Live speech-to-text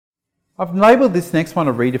I've labelled this next one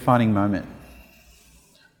a redefining moment.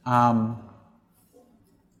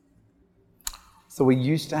 So we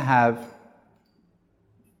used to have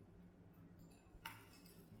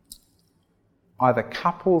either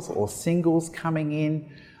couples or singles coming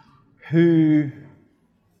in who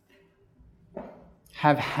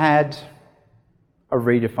have had a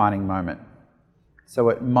redefining moment. So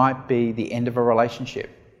it might be the end of a relationship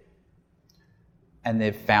and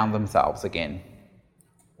they've found themselves again,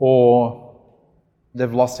 or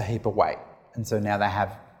they've lost a heap of weight and so now they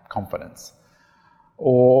have confidence,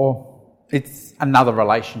 or it's another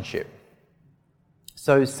relationship.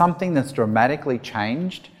 So something that's dramatically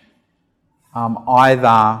changed,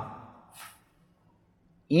 either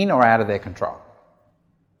in or out of their control.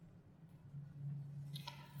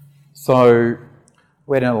 So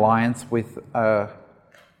we had an alliance with a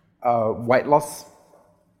weight loss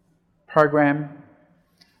program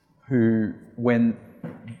who, when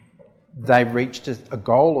they reached a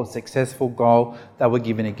goal or successful goal, they were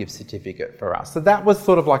given a gift certificate for us. So that was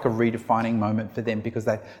sort of like a redefining moment for them because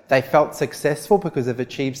they felt successful because they've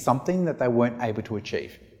achieved something that they weren't able to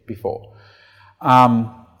achieve before.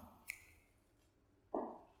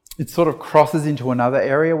 It sort of crosses into another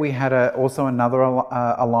area. We had also another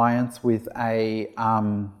alliance with a,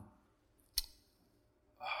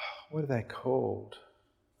 what are they called?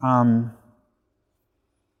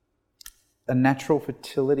 A natural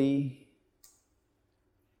fertility,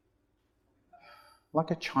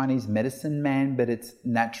 like a Chinese medicine man, but it's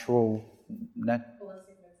natural.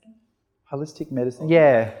 Holistic medicine?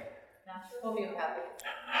 Yeah.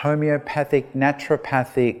 Homeopathic,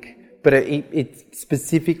 naturopathic, but it's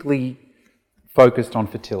specifically focused on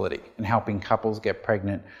fertility and helping couples get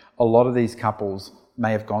pregnant. A lot of these couples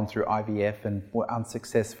may have gone through IVF and were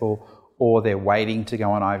unsuccessful, or they're waiting to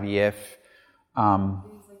go on IVF.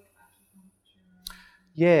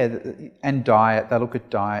 And diet. They look at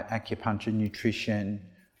diet, acupuncture, nutrition,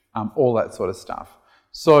 all that sort of stuff.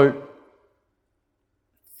 So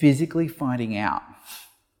physically finding out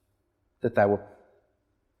that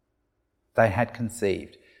they had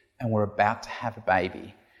conceived and were about to have a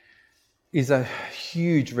baby is a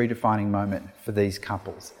huge redefining moment for these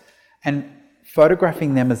couples. And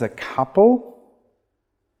photographing them as a couple,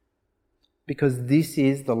 because this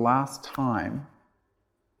is the last time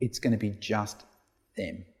it's going to be just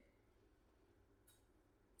them.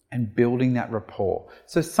 And building that rapport.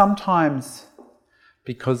 So sometimes,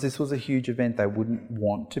 because this was a huge event, they wouldn't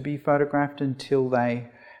want to be photographed until they,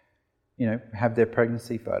 have their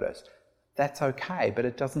pregnancy photos. That's okay, but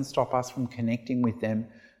it doesn't stop us from connecting with them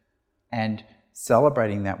and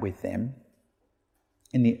celebrating that with them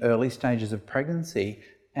in the early stages of pregnancy,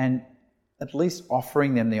 and at least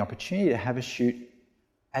offering them the opportunity to have a shoot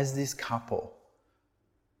as this couple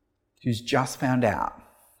who's just found out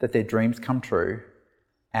that their dreams come true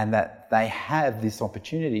and that they have this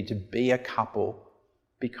opportunity to be a couple,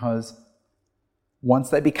 because once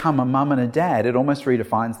they become a mum and a dad, it almost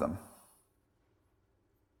redefines them.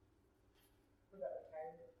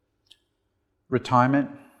 Retirement.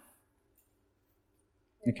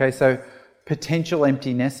 Okay, so potential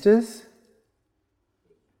empty nesters,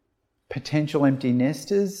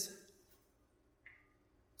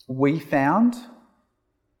 we found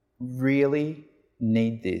really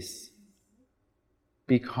need this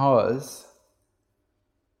because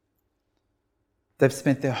they've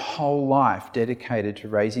spent their whole life dedicated to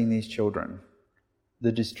raising these children.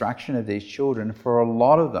 The distraction of these children, for a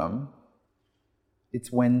lot of them,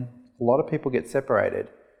 it's when a lot of people get separated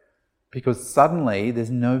because suddenly there's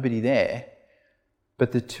nobody there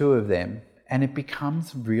but the two of them, and it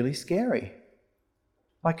becomes really scary.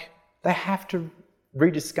 Like, they have to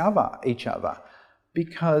rediscover each other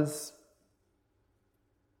because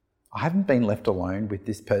I haven't been left alone with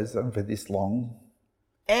this person for this long,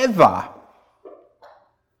 ever.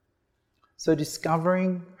 So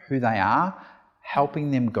discovering who they are, helping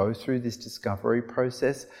them go through this discovery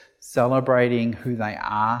process, celebrating who they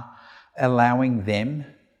are, allowing them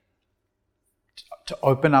to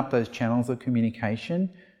open up those channels of communication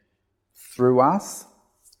through us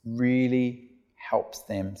really helps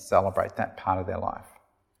them celebrate that part of their life.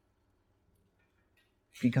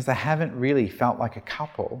 Because they haven't really felt like a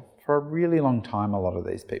couple for a really long time, a lot of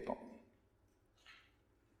these people.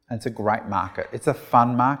 And it's a great market. It's a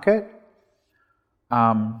fun market.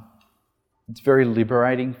 It's very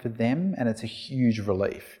liberating for them, and it's a huge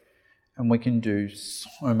relief. And we can do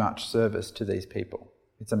so much service to these people.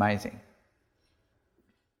 It's amazing.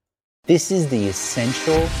 This is the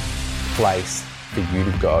essential place for you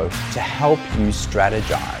to go to help you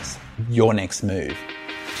strategize your next move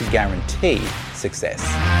to guarantee success.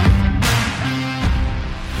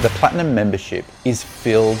 The Platinum membership is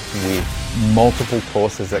filled with multiple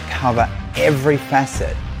courses that cover every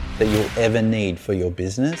facet that you'll ever need for your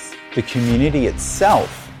business. The community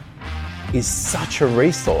itself is such a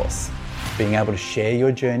resource. Being able to share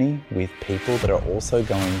your journey with people that are also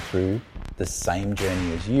going through the same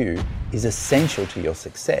journey as you is essential to your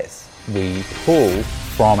success. We pull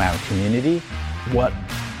from our community what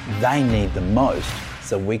they need the most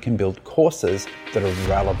so we can build courses that are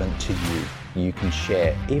relevant to you. You can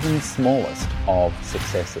share even the smallest of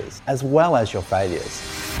successes as well as your failures,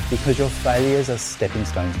 because your failures are stepping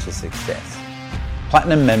stones to success.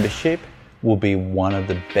 Platinum membership will be one of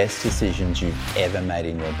the best decisions you've ever made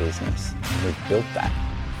in your business. We've built that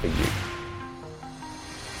for you.